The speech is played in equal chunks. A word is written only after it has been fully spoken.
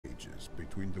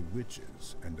between the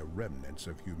witches and the remnants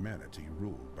of humanity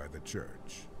ruled by the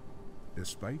church.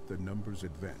 Despite the numbers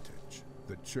advantage,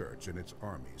 the church and its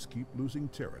armies keep losing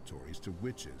territories to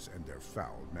witches and their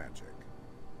foul magic.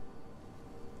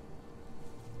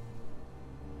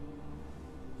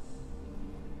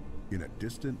 In a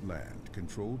distant land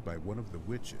controlled by one of the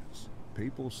witches,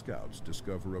 papal scouts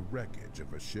discover a wreckage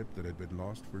of a ship that had been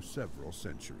lost for several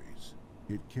centuries.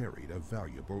 It carried a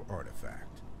valuable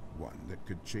artifact, one that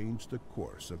could change the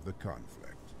course of the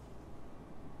conflict.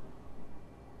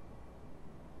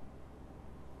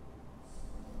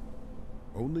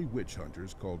 Only witch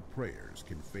hunters called prayers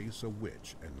can face a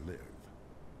witch and live.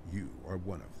 You are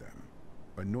one of them,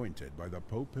 anointed by the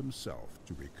Pope himself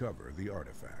to recover the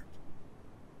artifact.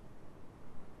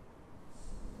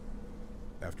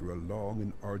 After a long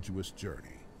and arduous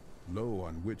journey, low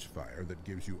on WitchFire that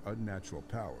gives you unnatural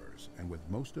powers, and with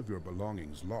most of your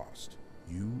belongings lost,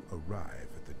 you arrive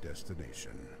at the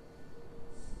destination.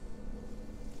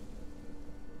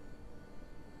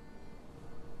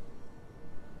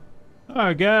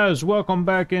 Alright guys, welcome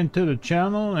back into the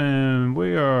channel, and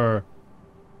we are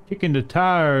kicking the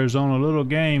tires on a little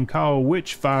game called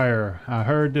WitchFire. I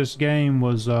heard this game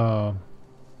was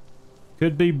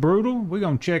could be brutal. We're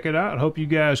gonna check it out. Hope you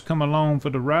guys come along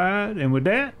for the ride, and with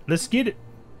that, let's get it.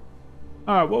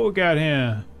 Alright, what we got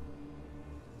here?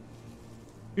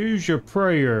 Choose your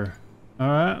prayer.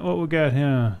 Alright, what we got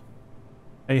here?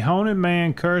 A haunted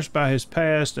man cursed by his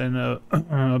past and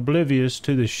oblivious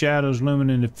to the shadows looming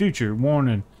in the future.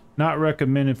 Warning, not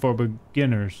recommended for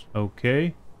beginners.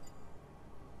 Okay.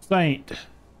 Saint,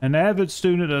 an avid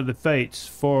student of the fates.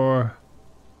 For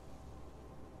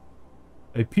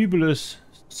a perilous,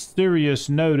 serious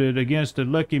noted, against a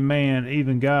lucky man,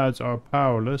 even gods are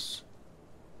powerless.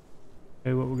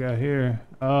 Okay, what we got here?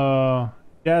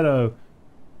 Shadow.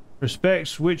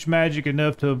 Respects witch magic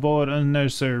enough to avoid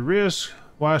unnecessary risk.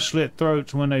 Why slit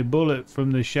throats when a bullet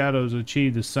from the shadows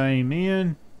achieve the same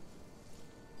end?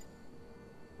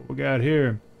 What we got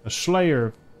here? A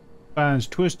slayer finds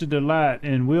twisted delight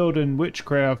in wielding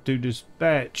witchcraft to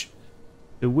dispatch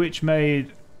the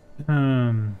witch-made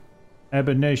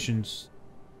abominations.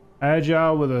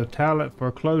 Agile with a talent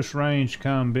for close-range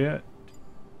combat.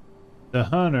 The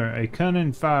hunter, a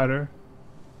cunning fighter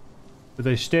with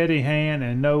a steady hand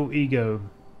and no ego.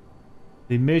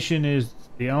 The mission is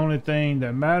the only thing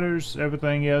that matters.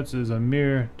 Everything else is a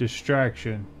mere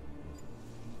distraction.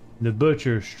 The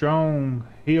butcher, strong,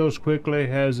 heals quickly,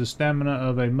 has the stamina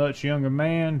of a much younger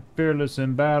man, fearless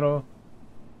in battle.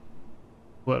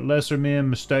 What lesser men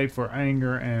mistake for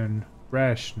anger and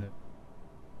rashness.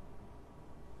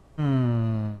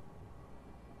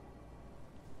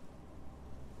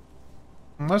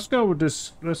 Let's go with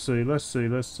this. Let's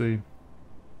see.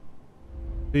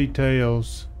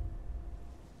 Details.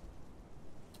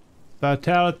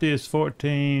 Vitality is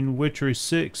 14, witchery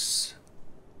 6,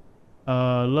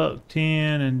 luck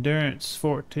 10, endurance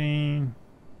 14,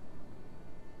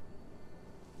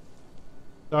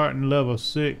 starting level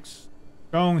 6,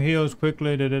 strong heals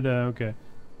quickly, okay.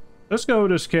 Let's go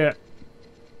with this cat.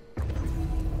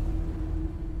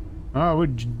 Oh,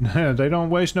 they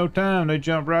don't waste no time, they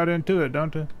jump right into it,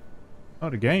 don't they? Oh,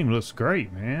 the game looks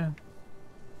great, man.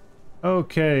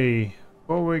 Okay,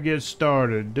 before we get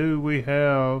started, do we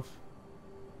have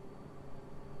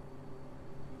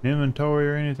inventory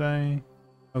or anything?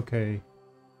 Okay.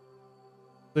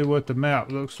 See what the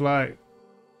map looks like.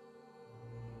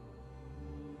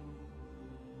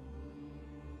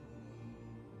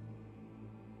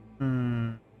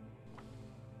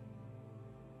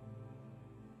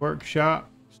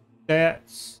 Workshop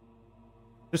stats.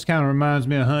 This kind of reminds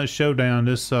me of Hunt Showdown.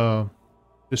 This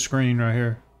screen right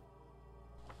here.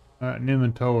 All right,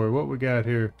 inventory. What we got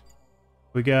here?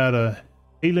 We got a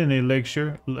healing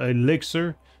elixir.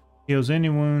 Heals any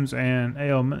wounds and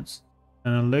ailments.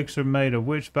 An elixir made of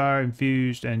witchfire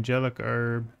infused angelic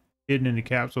herb hidden in the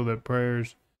capsule that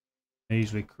prayers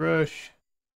easily crush.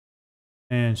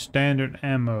 And standard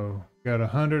ammo. Got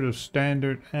 100 of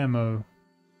standard ammo.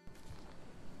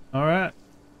 Alright,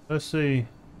 let's see.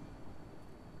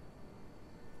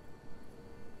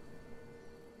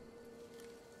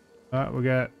 Alright, we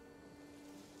got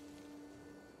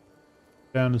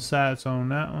down the sights on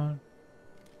that one.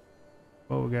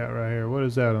 What we got right here? What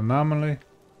is that? Anomaly?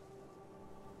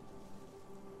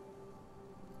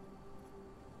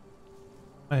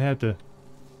 I have to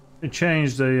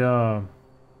change the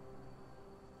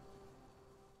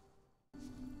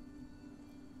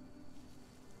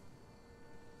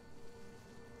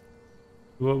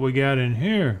what we got in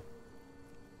here.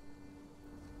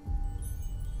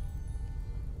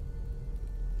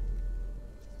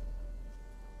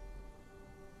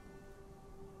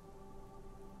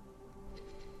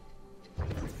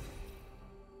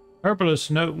 Perilous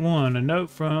note 1. A note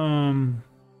from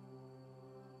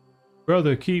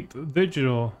brother. Keep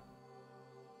vigil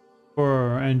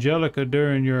for Angelica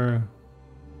during your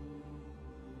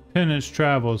penance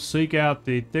travels. Seek out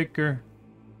the thicker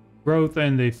growth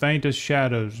and the faintest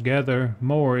shadows. Gather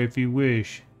more if you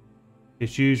wish.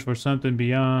 It's used for something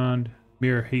beyond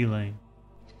mere healing.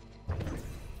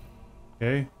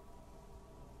 Okay.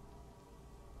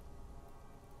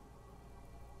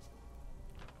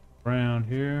 Around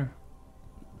here.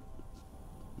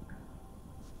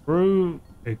 Brew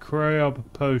a crab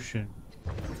potion.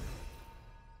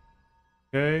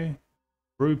 Okay.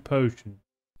 Brew potion.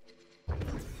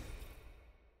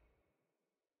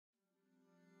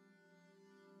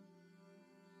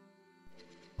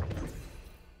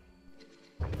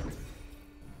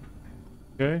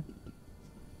 Okay.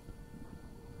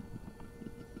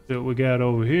 See what we got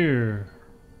over here.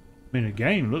 I mean, the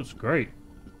game looks great.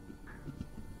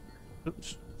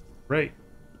 Looks great.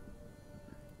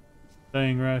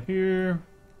 Thing right here.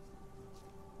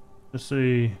 Let's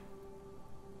see.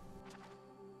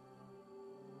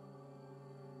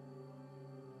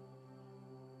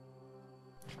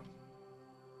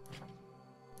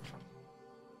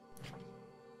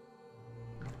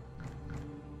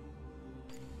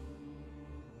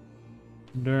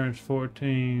 Endurance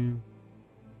 14.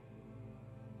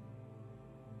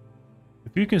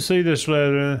 If you can see this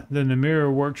letter, then the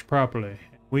mirror works properly.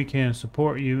 We can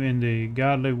support you in the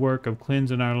godly work of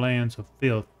cleansing our lands of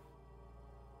filth.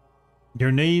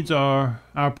 Your needs are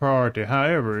our priority.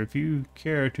 However, if you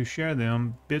care to share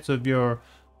them, bits of your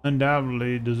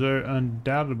undoubtedly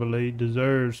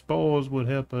deserved spoils would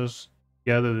help us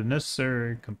gather the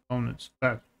necessary components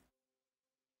back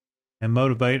and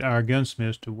motivate our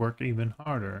gunsmiths to work even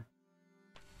harder.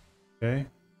 Okay.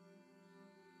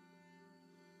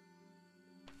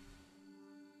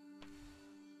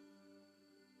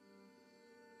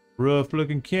 Rough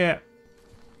looking cat.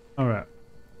 All right.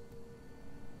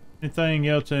 Anything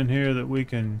else in here that we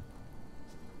can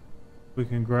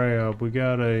grab? We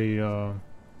got a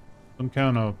some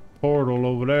kind of portal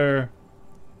over there.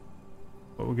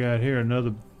 What we got here?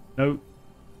 Another note.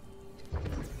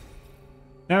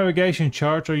 Navigation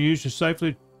charts are used to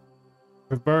safely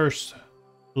traverse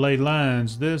ley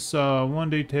lines. This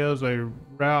one details a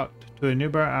route to a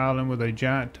nearby island with a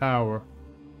giant tower.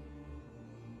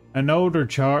 An older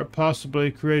chart,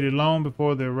 possibly created long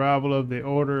before the arrival of the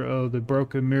Order of the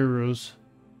Broken Mirrors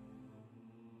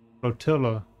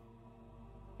flotilla.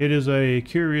 It is a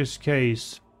curious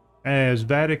case, as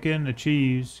Vatican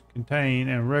achieves contain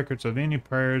and records of any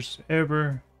prayers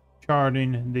ever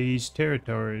charting these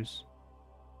territories.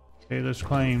 Okay, let's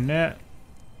claim that.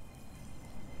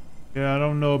 Yeah, I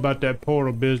don't know about that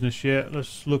portal business yet.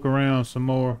 Let's look around some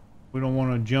more. We don't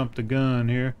want to jump the gun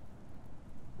here.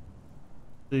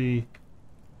 See.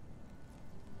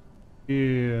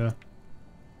 Yeah.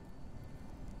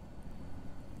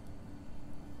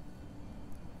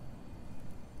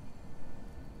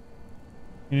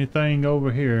 Anything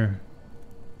over here?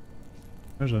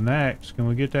 There's an axe. Can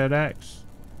we get that axe?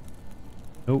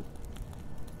 Nope.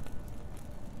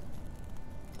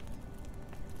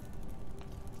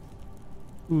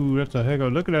 Ooh, that's a heck of a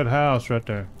look at that house right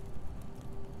there.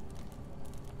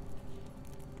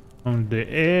 On the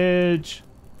edge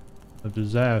of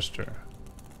disaster.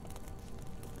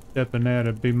 Stepping there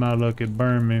to be my luck, it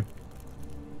burned me.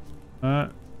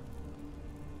 Alright.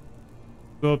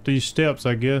 Go up these steps,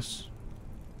 I guess.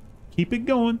 Keep it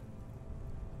going.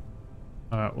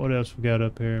 Alright, what else we got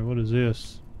up here? What is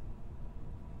this?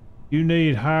 You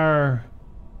need higher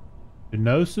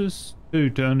gnosis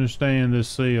to understand this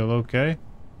seal, okay?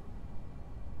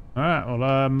 Alright, well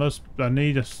I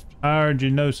need a higher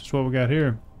gnosis. What we got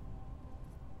here?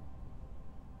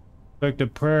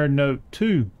 Effective prayer note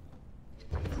 2.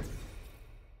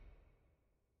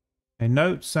 A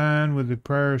note signed with the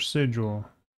prayer sigil.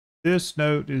 This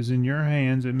note is in your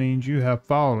hands. It means you have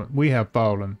fallen. We have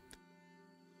fallen.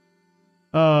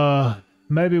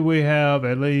 Maybe we have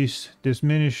at least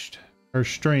diminished her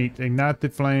strength. Ignite the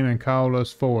flame and call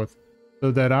us forth,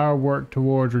 so that our work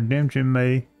towards redemption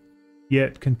may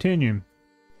yet continue.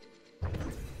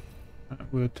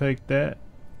 We'll take that.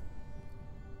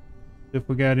 If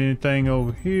we got anything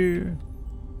over here.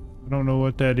 I don't know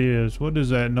what that is. What is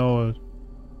that noise?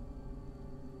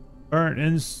 Burnt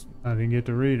ins. I didn't get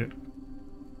to read it.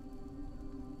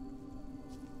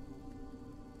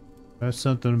 That's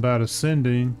something about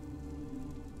ascending.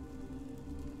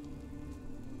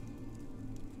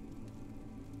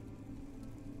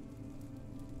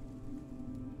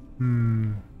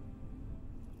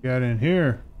 Got in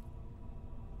here.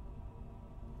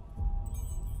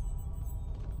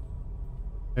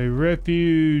 A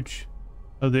refuge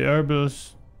of the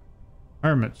herbalist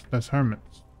hermits. That's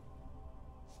hermits.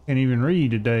 Can't even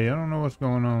read today. I don't know what's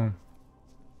going on.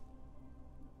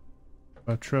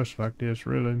 I trust like this,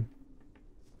 really.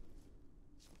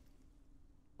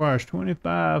 Requires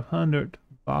 2,500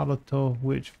 volatile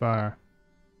WitchFire.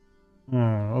 Oh,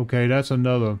 okay, that's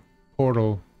another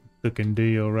portal looking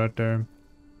deal right there.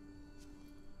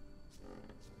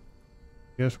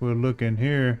 Guess we'll look in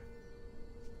here.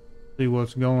 See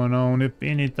what's going on, if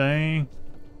anything.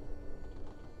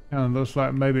 Kind of looks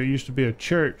like maybe it used to be a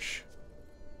church.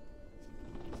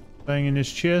 Thing in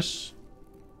this chest.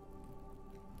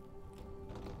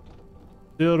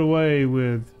 Sealed away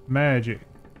with magic.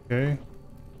 Okay.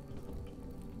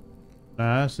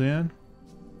 Nice then.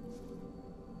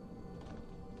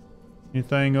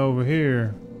 Anything over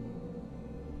here?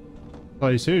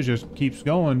 Place here just keeps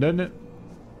going, doesn't it?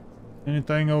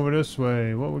 Anything over this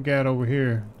way? What we got over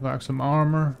here? Like some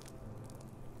armor.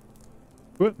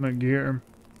 Equipment gear.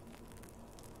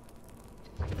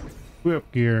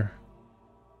 Equip gear.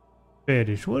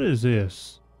 Fetish. What is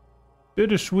this?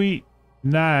 Bittersweet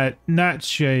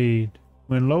nightshade.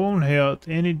 When low on health,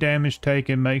 any damage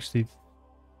taken makes the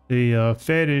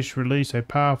fetish release a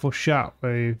powerful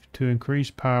shockwave to increase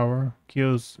power.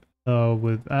 Kills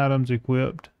with items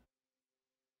equipped.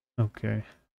 Okay.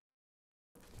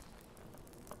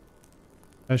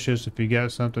 That's just if you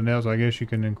got something else, I guess you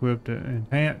can equip to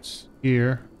enhance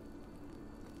gear.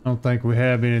 I don't think we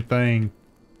have anything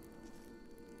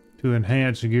to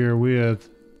enhance gear with.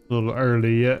 A little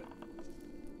early yet.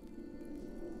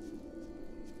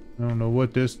 I don't know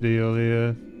what this deal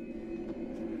is.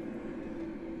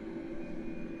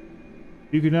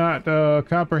 You cannot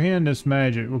comprehend this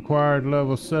magic. Required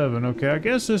level 7. Okay, I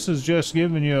guess this is just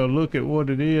giving you a look at what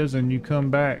it is, and you come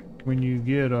back when you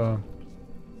get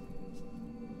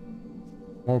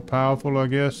more powerful, I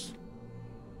guess.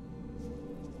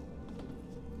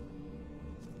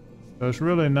 There's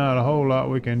really not a whole lot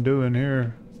we can do in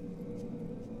here.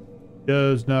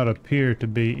 Does not appear to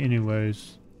be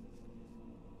anyways.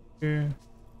 Here.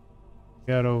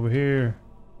 Got over here.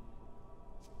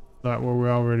 Like where we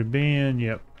already been.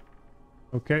 Yep.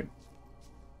 Okay.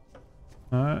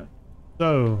 Alright.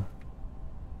 So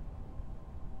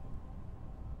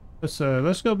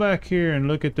let's go back here and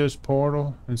look at this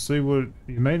portal and see what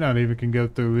you may not even can go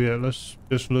through it. Let's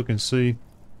just look and see.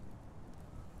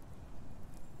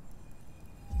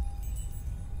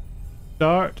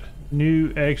 Start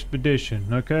new expedition.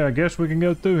 Okay, I guess we can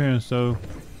go through here. So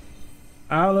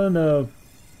Island of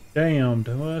Damned.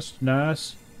 Well, that's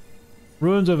nice.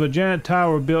 Ruins of a giant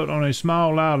tower built on a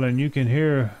small island. You can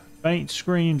hear faint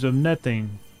screams of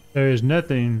nothing. There is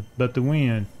nothing but the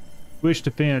wind. Witch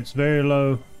defense very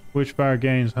low. WitchFire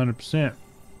gains 100%.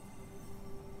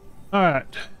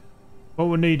 Alright. What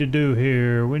we need to do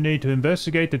here. We need to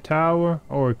investigate the tower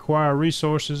or acquire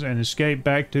resources and escape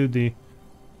back to the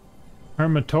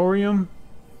Hermitorium.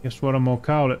 Guess what I'm gonna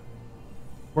call it.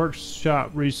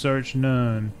 Workshop research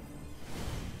none.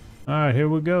 Alright, here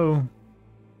we go.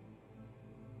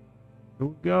 Here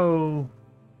we go.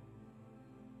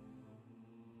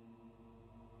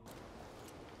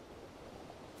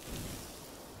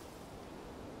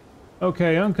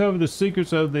 Okay, uncover the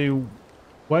secrets of the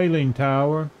Wailing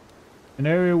Tower, an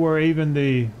area where even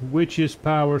the witch's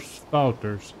power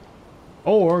falters.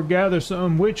 Or gather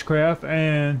some witchcraft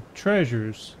and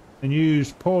treasures and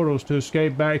use portals to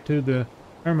escape back to the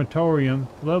Hermitorium,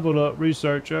 level up,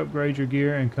 research, upgrade your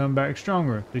gear, and come back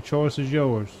stronger. The choice is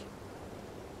yours.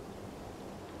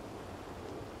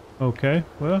 Okay,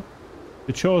 well,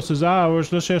 the choice is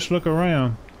ours. Let's just look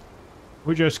around.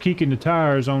 We're just kicking the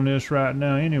tires on this right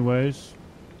now anyways.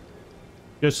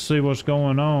 Just to see what's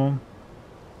going on.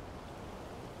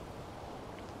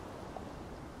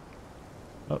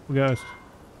 Oh, we got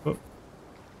a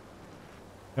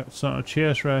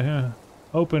chest right here.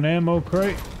 Open ammo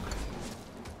crate.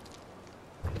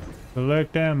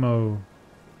 Collect ammo.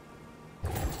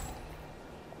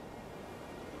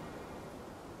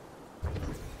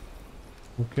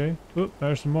 Okay. Oop,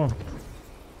 there's some more.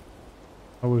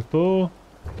 Are we full?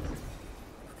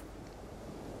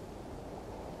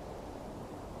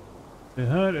 The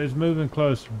hunt is moving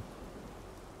closer.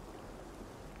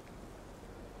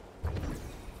 I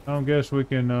don't guess we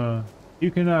can, you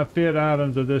cannot fit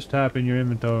items of this type in your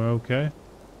inventory, okay.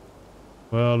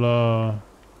 Well,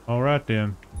 alright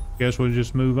then. Guess we'll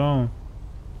just move on.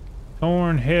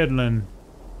 Torn Headland.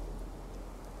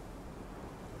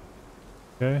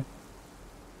 Okay.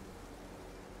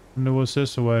 Wonder what's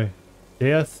this away?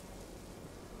 Death?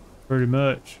 Pretty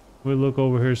much. We'll look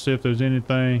over here, see if there's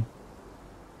anything.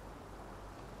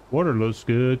 Water looks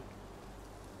good.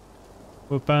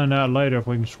 We'll find out later if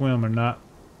we can swim or not.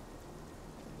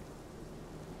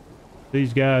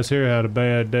 These guys here had a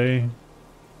bad day.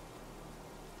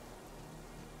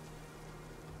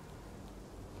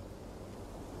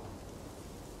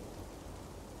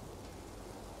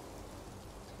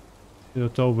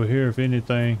 It's over here if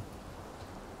anything.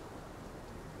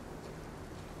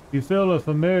 You feel a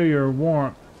familiar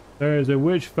warmth. There is a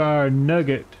WitchFire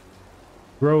nugget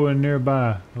growing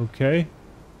nearby. Okay.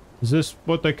 Is this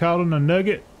what they call it, a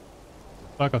nugget?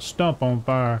 Like a stump on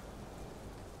fire.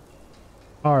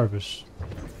 Harvest.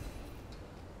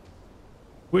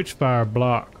 WitchFire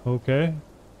block. Okay.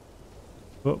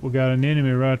 Oh, we got an enemy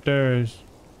right there. He's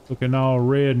looking all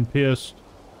red and pissed.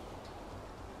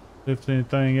 If there's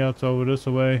anything else over this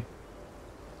way.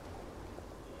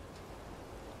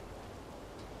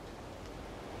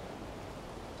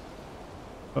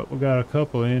 Oh, we got a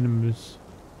couple of enemies.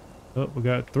 Oh, we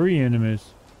got 3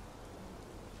 enemies.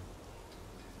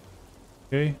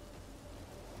 Okay.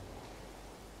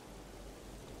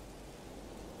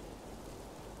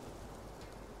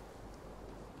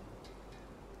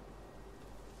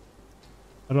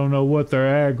 I don't know what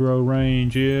their aggro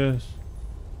range is.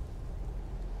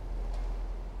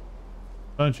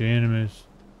 Bunch of enemies.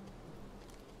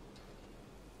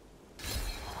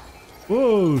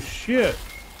 Whoa, shit.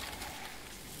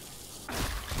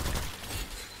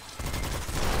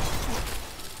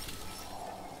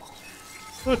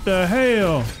 What the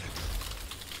hell?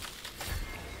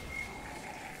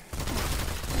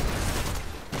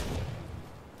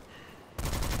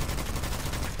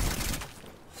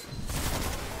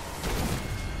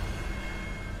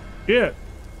 Shit.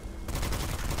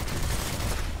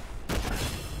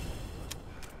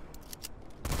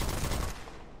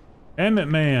 Damn it,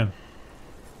 man.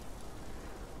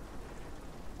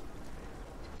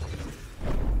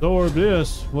 Absorb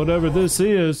this, whatever this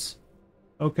is.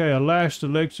 Okay, a lashed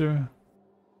elixir,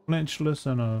 flinchless,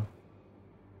 and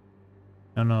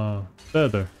a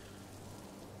feather.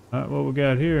 Alright, what we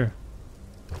got here?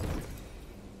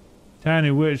 Tiny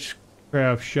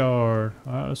witchcraft shard.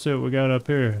 Alright, let's see what we got up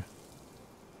here.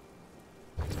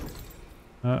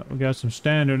 Alright, we got some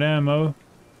standard ammo.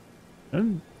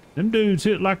 Them dudes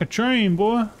hit like a train,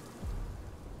 boy.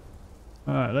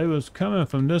 Alright, they was coming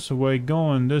from this way,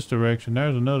 going this direction.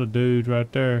 There's another dude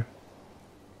right there.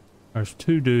 There's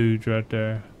 2 dudes right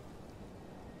there.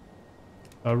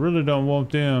 I really don't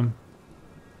want them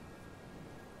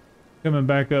coming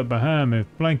back up behind me,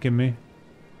 flanking me.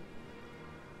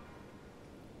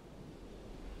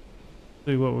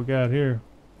 See what we got here.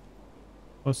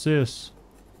 What's this?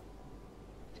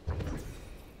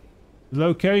 The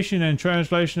location and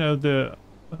translation of the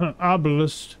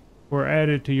obelisk were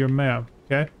added to your map.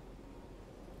 Okay.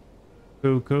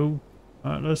 Cool.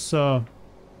 Alright, let's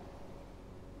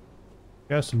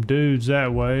got some dudes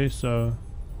that way, so.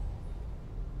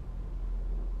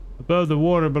 Above the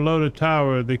water, below the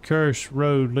tower, the cursed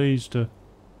road leads to.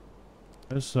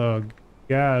 There's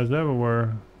guys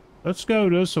everywhere. Let's go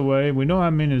this way. We know how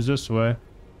many is this way.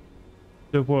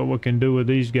 See what we can do with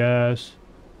these guys.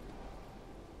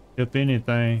 If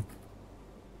anything.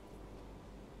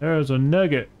 There's a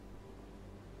nugget.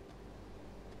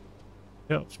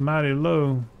 Health's mighty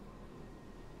low.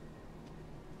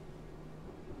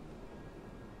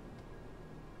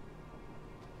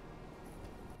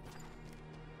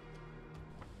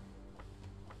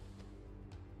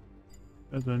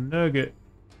 There's a nugget.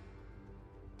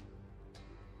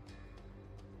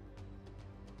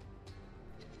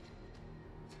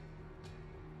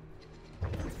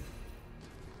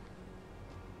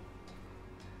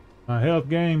 My health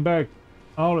gain back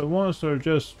all at once or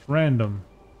just random?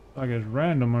 Like it's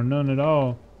random or none at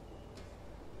all.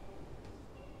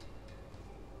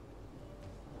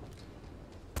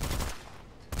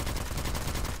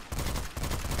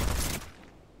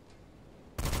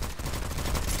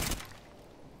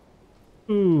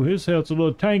 Ooh, his health's a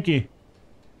little tanky.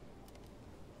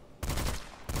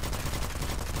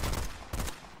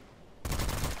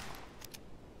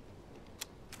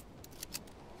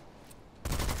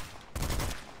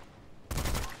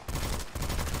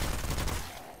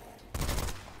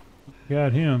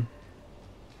 Got him.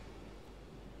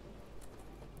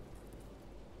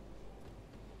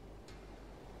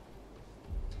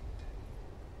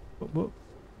 Whoop.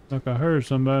 Like I heard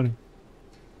somebody.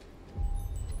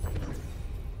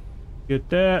 Get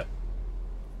that.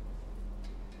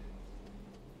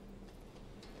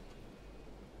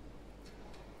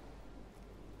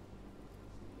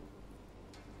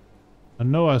 I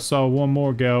know I saw one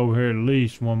more guy over here, at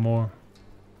least one more.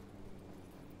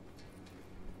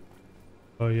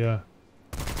 Oh yeah.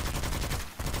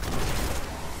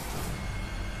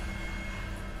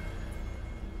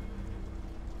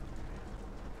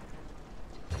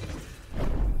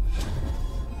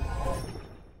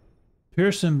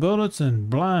 Piercing bullets and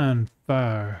blind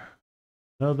fire.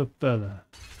 Another feather.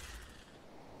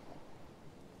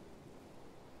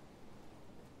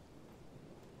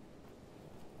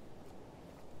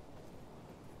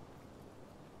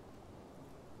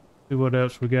 See what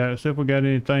else we got. See if we got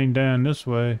anything down this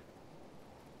way.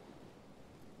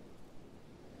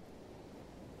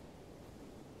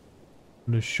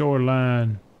 The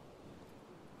shoreline.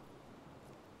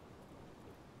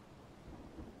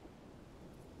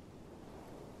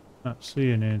 Not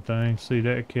seeing anything. See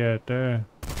that cat there.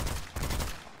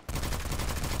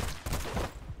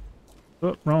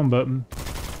 Oh, wrong button.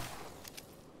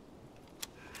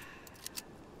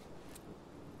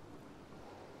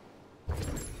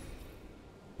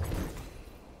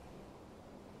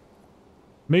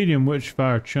 Medium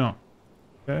WitchFire chunk.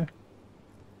 Okay.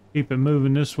 Keep it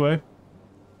moving this way.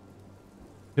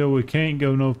 Till we can't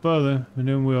go no further, and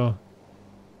then we'll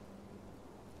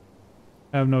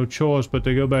have no choice but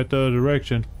to go back the other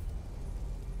direction.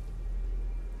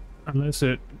 Unless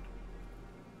it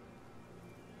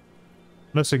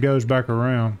goes back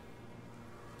around.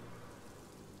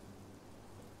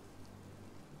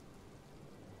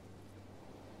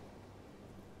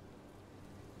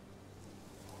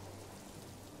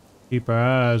 Keep our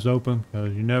eyes open,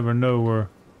 because you never know where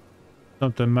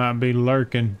something might be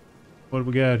lurking. What do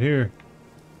we got here?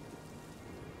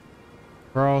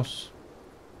 Cross.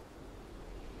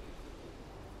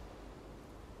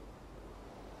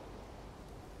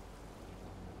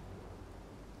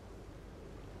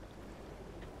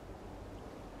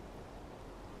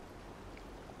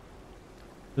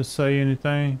 Does it say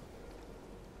anything?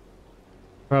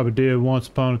 Probably did once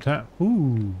upon a time.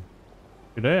 Ooh,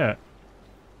 look at that.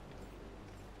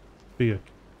 Be a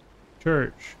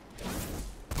church.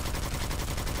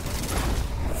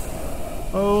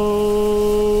 Oh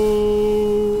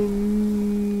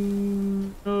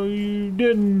no, you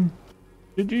didn't.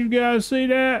 Did you guys see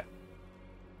that?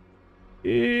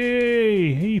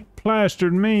 Hey, he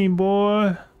plastered me,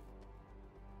 boy.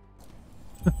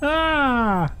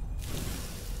 Ha!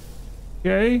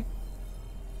 Okay.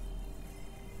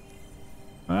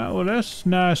 Alright, well that's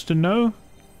nice to know.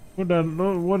 What did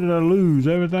I lose?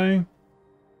 Everything?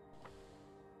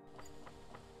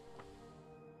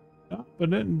 Oh,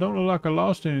 but it don't look like I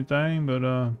lost anything,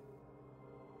 but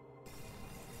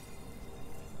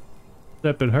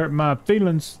except it hurt my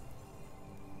feelings.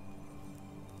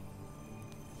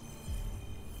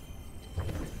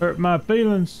 Hurt my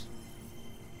feelings.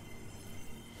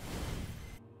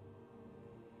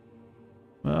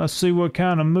 Well, let's see what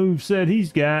kind of moveset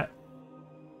he's got.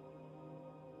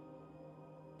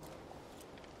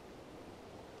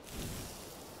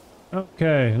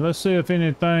 Okay, let's see if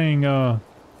anything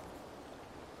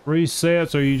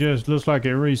resets, or you just looks like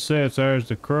it resets. There's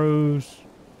the crows.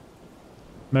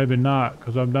 Maybe not,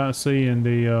 because I'm not seeing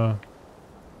the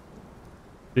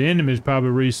enemies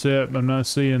probably reset, but I'm not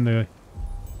seeing the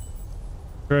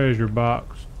treasure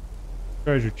box,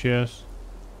 treasure chest.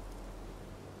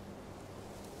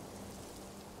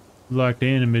 Like the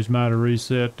enemies might have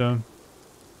reset though.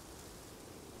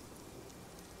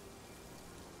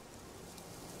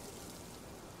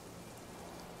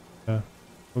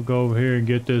 We'll go over here and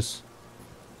get this.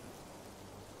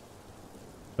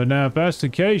 But now if that's the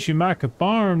case, you might could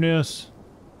farm this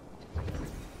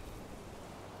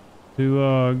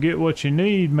to get what you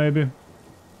need, maybe.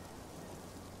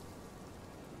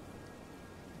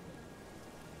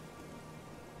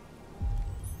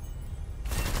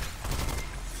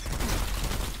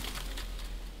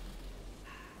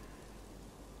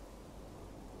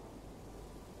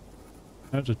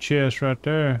 That's a chest right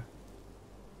there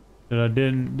that I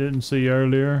didn't see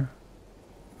earlier.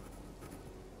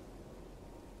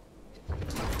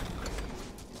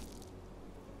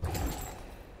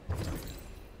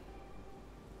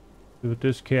 See what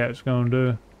this cat's gonna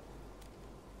do.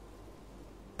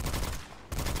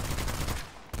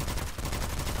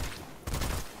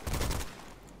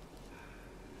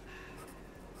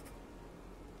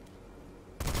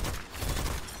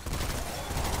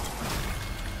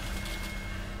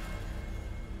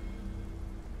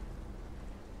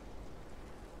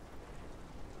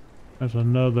 That's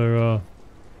another,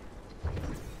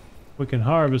 we can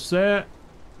harvest that.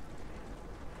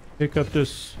 Pick up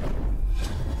this.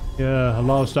 Yeah, I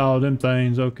lost all of them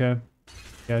things. Okay.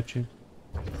 Got you.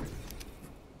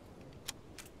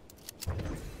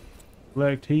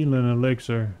 Collect healing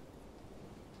elixir.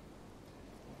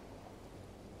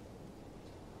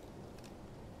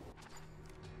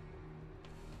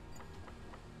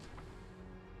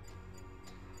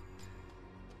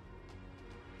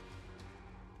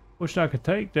 Wish I could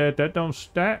take that. That don't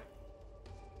stack.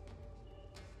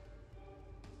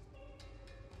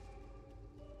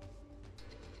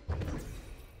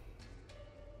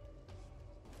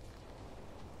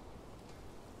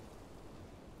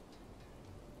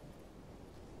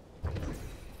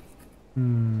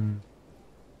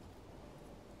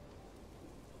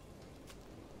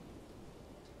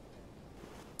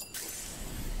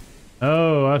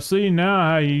 Oh, I see now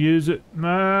how you use it.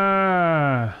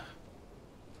 Ah,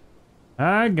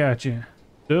 I got you.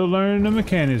 Still learning the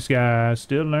mechanics, guys.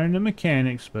 Still learning the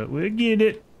mechanics, but we'll get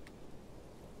it.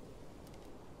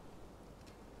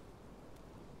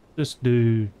 This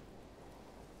dude.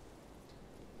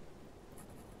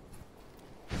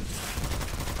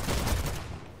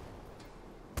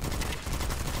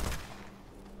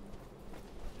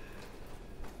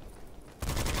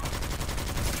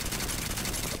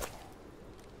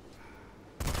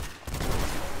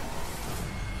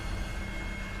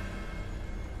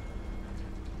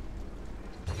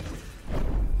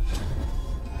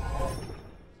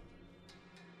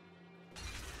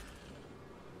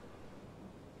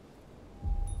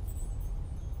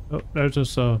 Oh, there's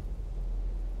this, the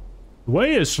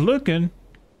way it's looking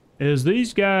is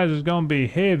these guys is gonna be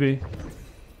heavy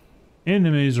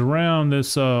enemies around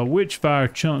this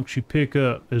WitchFire chunks you pick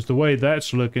up is the way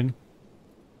that's looking.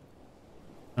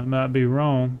 I might be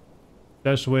wrong.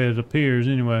 That's the way it appears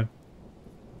anyway.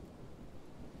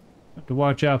 Have to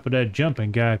watch out for that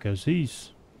jumping guy because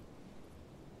he's...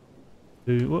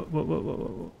 Dude, what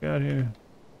got here?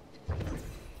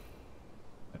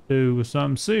 That dude was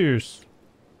something serious.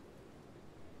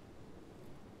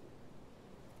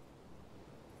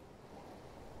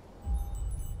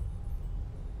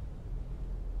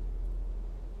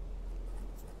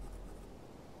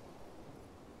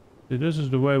 See, this is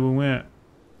the way we went.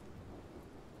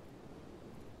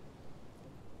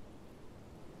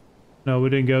 No, we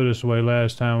didn't go this way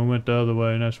last time. We went the other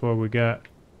way, and that's where we got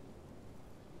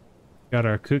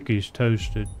our cookies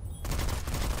toasted.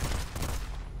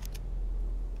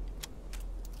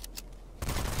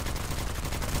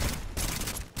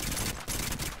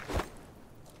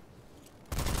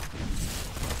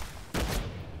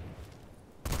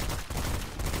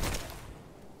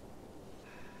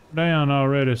 Down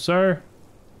already, sir.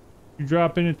 You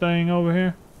drop anything over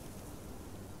here?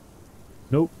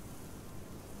 Nope.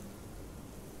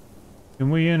 Can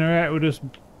we interact with this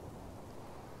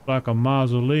like a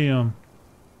mausoleum?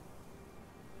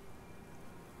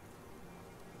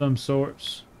 Some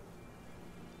sorts.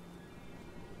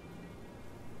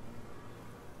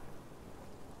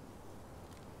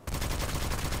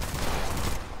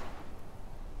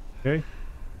 Okay.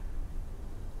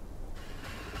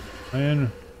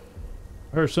 Man,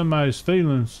 I hurt somebody's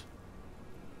feelings.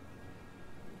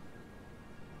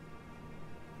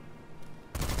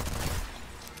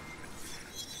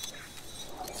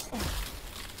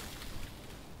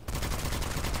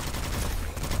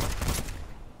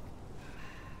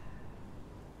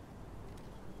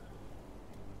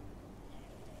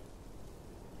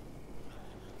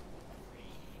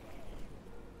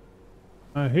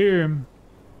 I hear him.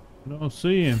 I don't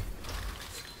see him.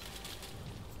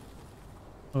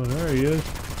 Oh, there he is.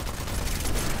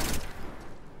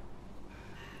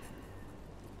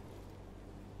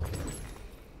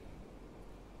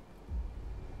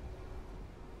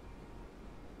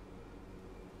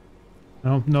 I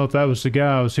don't know if that was the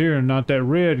guy I was hearing, not that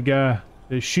red guy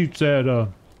that shoots at,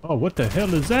 oh, what the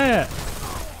hell is that?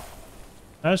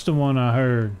 That's the one I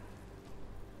heard.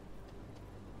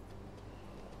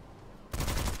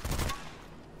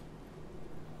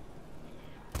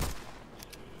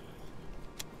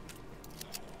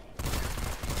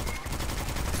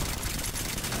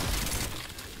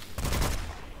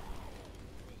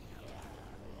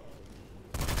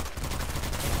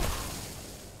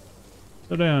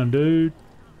 Sit down, dude.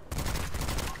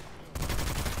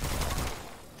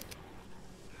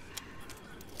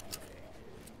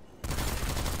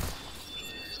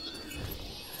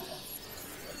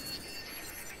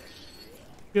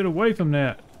 Get away from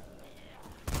that.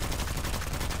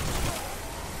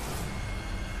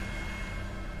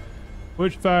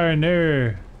 WitchFire in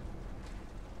there.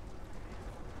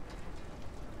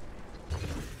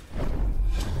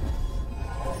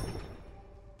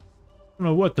 I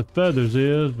don't know what the feathers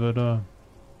is, but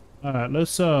alright,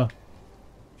 let's check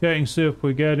and see if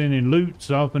we got any loots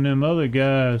off of them other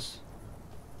guys.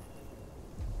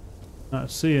 Not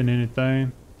seeing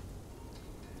anything.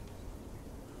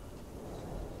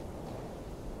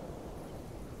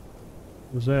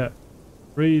 What was that?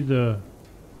 Read the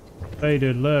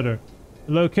faded letter.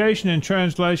 The location and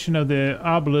translation of the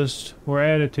obelisk were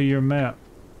added to your map.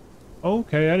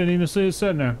 Okay, I didn't even see it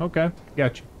sitting there. Okay,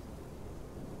 gotcha.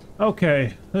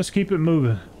 Okay, let's keep it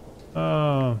moving.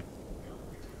 I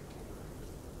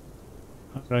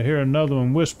hear another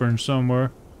one whispering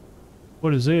somewhere.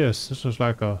 What is this? This is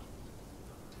like a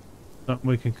something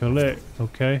we can collect.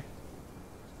 Okay.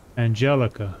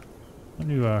 Angelica. I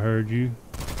knew I heard you.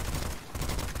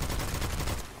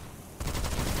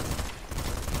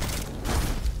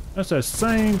 That's that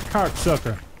same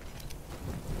cocksucker.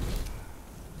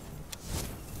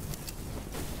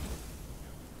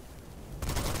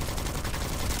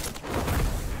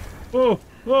 Oh,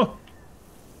 oh,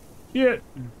 shit.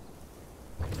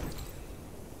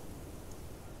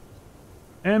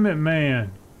 Damn it,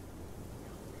 man.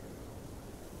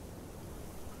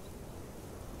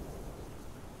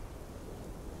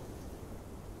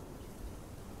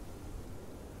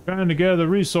 Trying to gather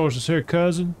resources here,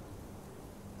 cousin.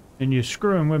 And you're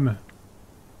screwing with me.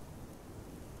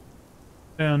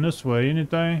 Down this way,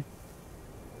 anything?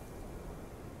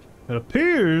 It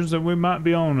appears that we might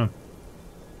be on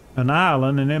an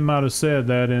island, and it might have said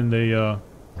that in the,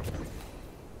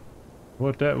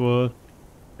 what that was.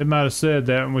 It might have said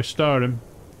that when we started.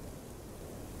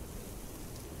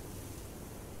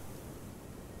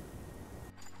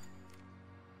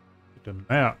 Get the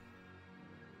map.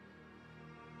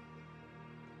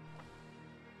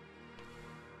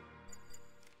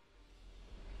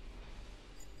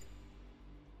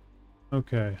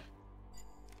 Okay.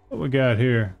 What we got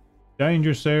here?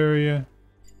 Dangerous area.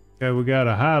 Okay, we got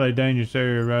a highly dangerous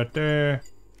area right there.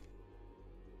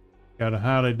 Got a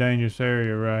highly dangerous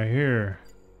area right here.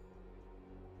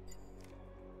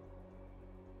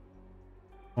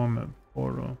 Torment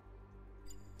portal.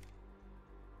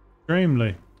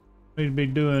 Extremely. Need to be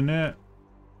doing that.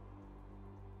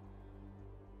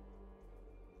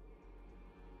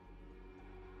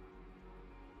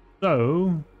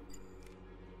 So,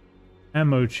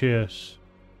 ammo chest.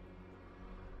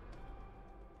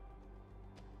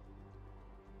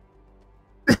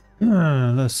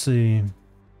 Let's see.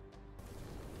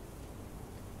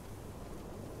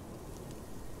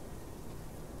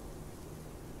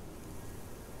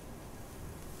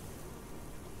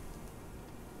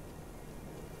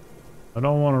 I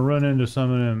don't want to run into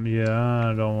some of them. Yeah,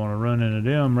 I don't want to run into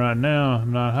them right now.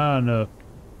 I'm not high enough.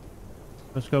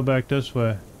 Let's go back this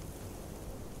way.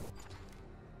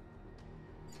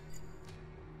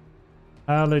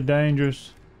 Highly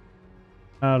dangerous.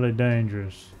 Highly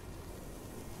dangerous.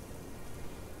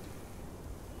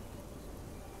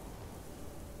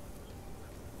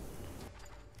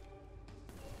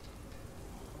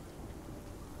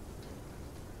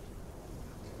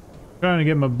 Trying to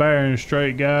get my bearings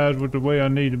straight, guys, with the way I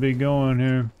need to be going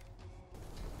here.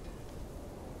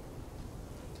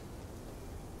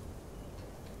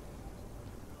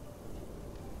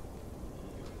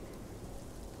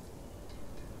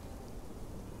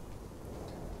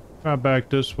 Try back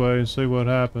this way and see what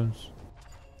happens.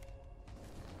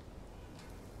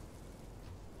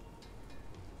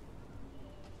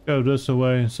 Go this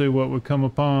way and see what we come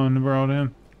upon and brought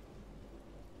in.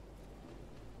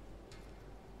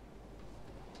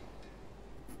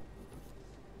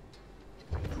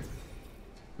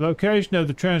 Location of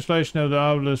the translation of the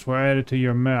obelisk were added to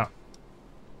your map.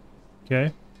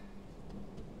 Okay.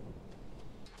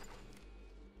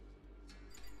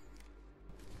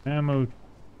 Ammo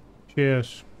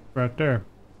chest right there.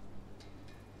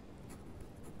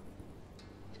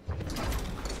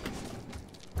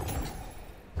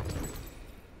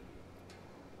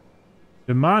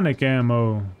 Demonic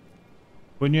ammo.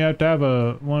 Wouldn't you have to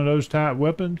have one of those type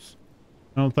weapons?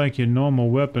 I don't think your normal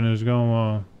weapon is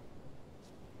gonna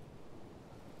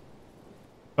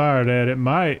fire that. It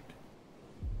might.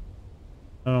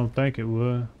 I don't think it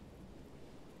would.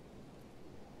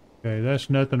 Okay, that's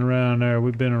nothing around there.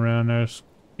 We've been around there. Let's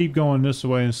keep going this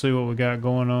way and see what we got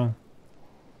going on.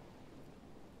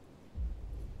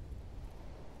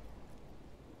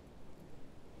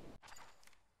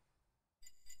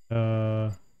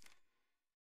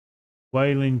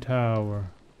 Wailing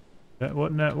Tower. That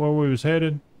wasn't that where we was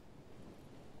headed?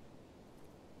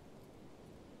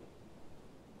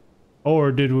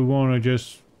 Or did we want to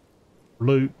just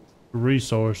loot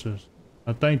resources?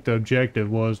 I think the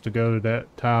objective was to go to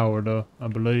that tower though, I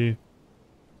believe.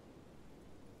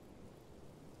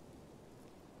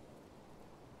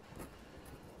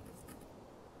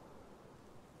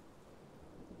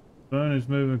 Sun is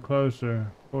moving closer.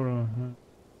 Hold on.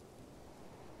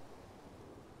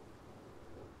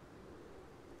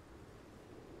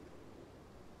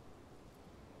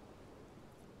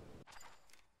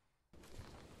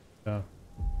 Yeah.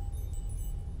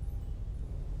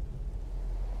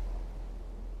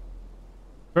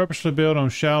 Purposely built on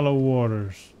shallow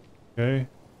waters. Okay.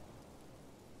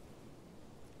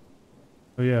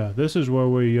 Oh yeah, this is where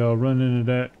we run into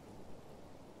that.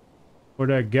 Where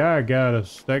that guy got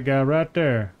us. That guy right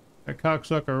there. That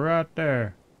cocksucker right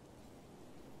there.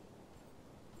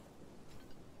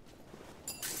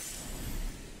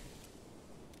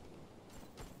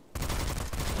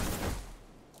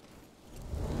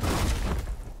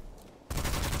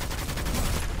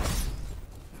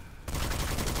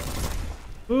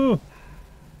 Ooh.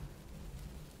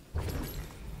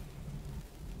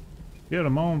 Get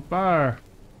him on fire.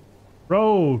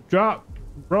 Roll, drop,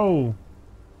 roll.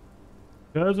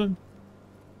 Cousin.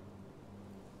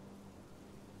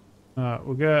 Alright,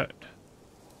 we got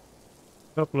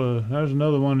a couple of, there's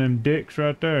another one of them dicks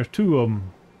right there. There's two of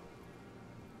them.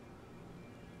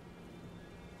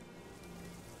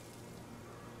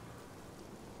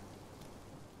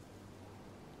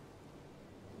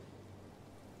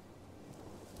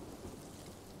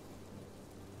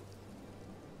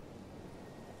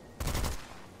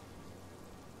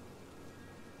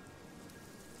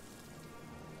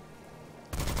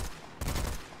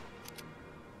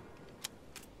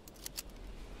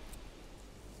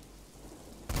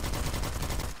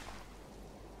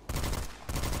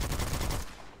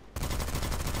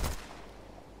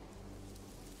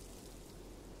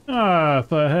 Ah,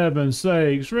 for heaven's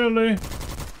sakes, really?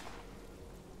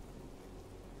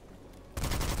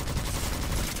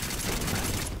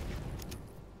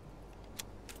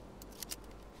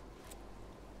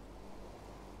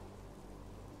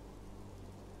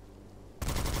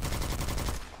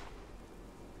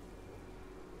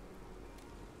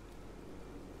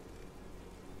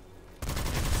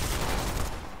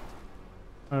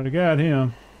 Already got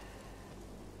him.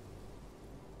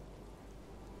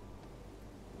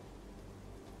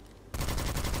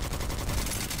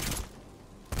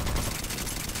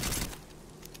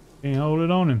 Can't hold it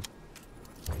on him.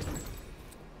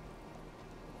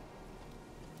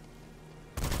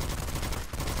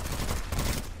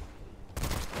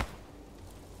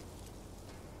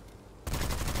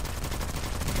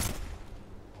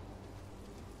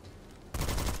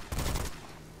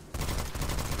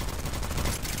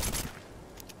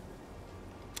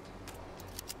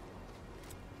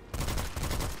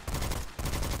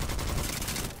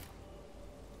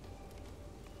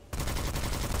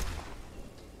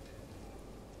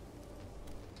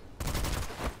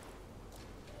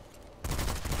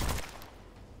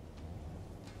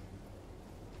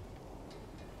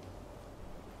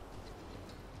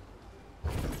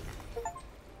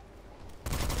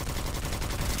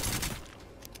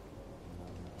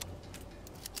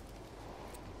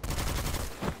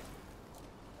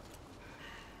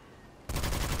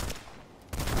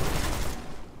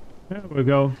 There we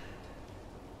go.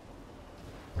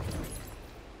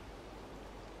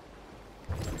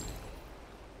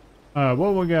 Alright,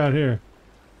 what we got here?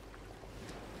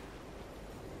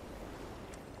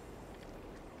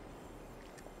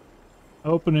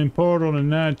 Opening portal in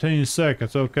 19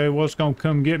 seconds. Okay, what's gonna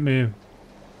come get me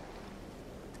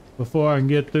before I can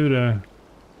get through there?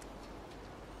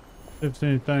 If there's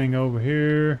anything over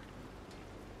here.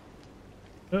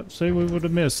 Oops, see, we would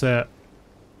have missed that.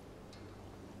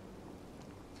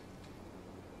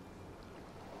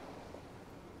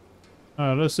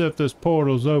 Alright, let's see if this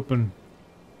portal's open.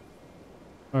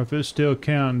 Or if it's still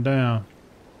counting down.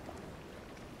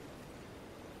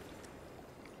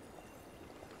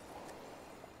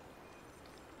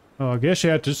 Oh, I guess you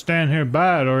have to stand here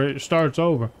by it or it starts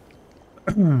over.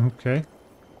 Okay.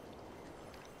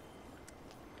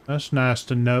 That's nice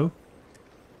to know.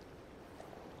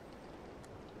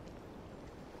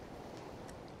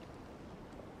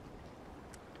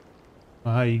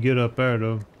 Well, how you get up there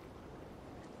though?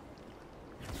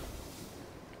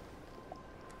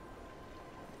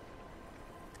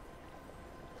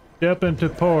 Step into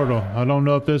portal. I don't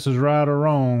know if this is right or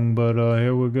wrong, but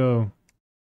here we go.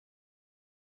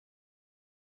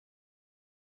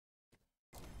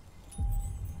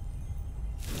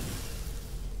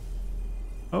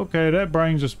 Okay, that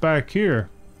brings us back here.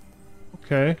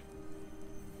 Okay.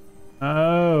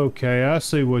 Okay, I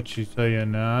see what you're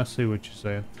saying now. I see what you're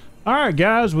saying. Alright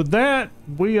guys, with that,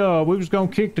 we was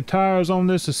gonna kick the tires on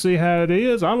this to see how it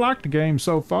is. I like the game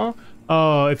so far.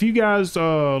 If you guys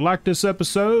like this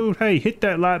episode, hey, hit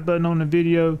that like button on the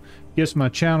video. Gets my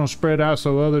channel spread out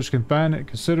so others can find it.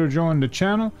 Consider joining the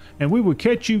channel, and we will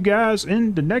catch you guys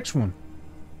in the next one.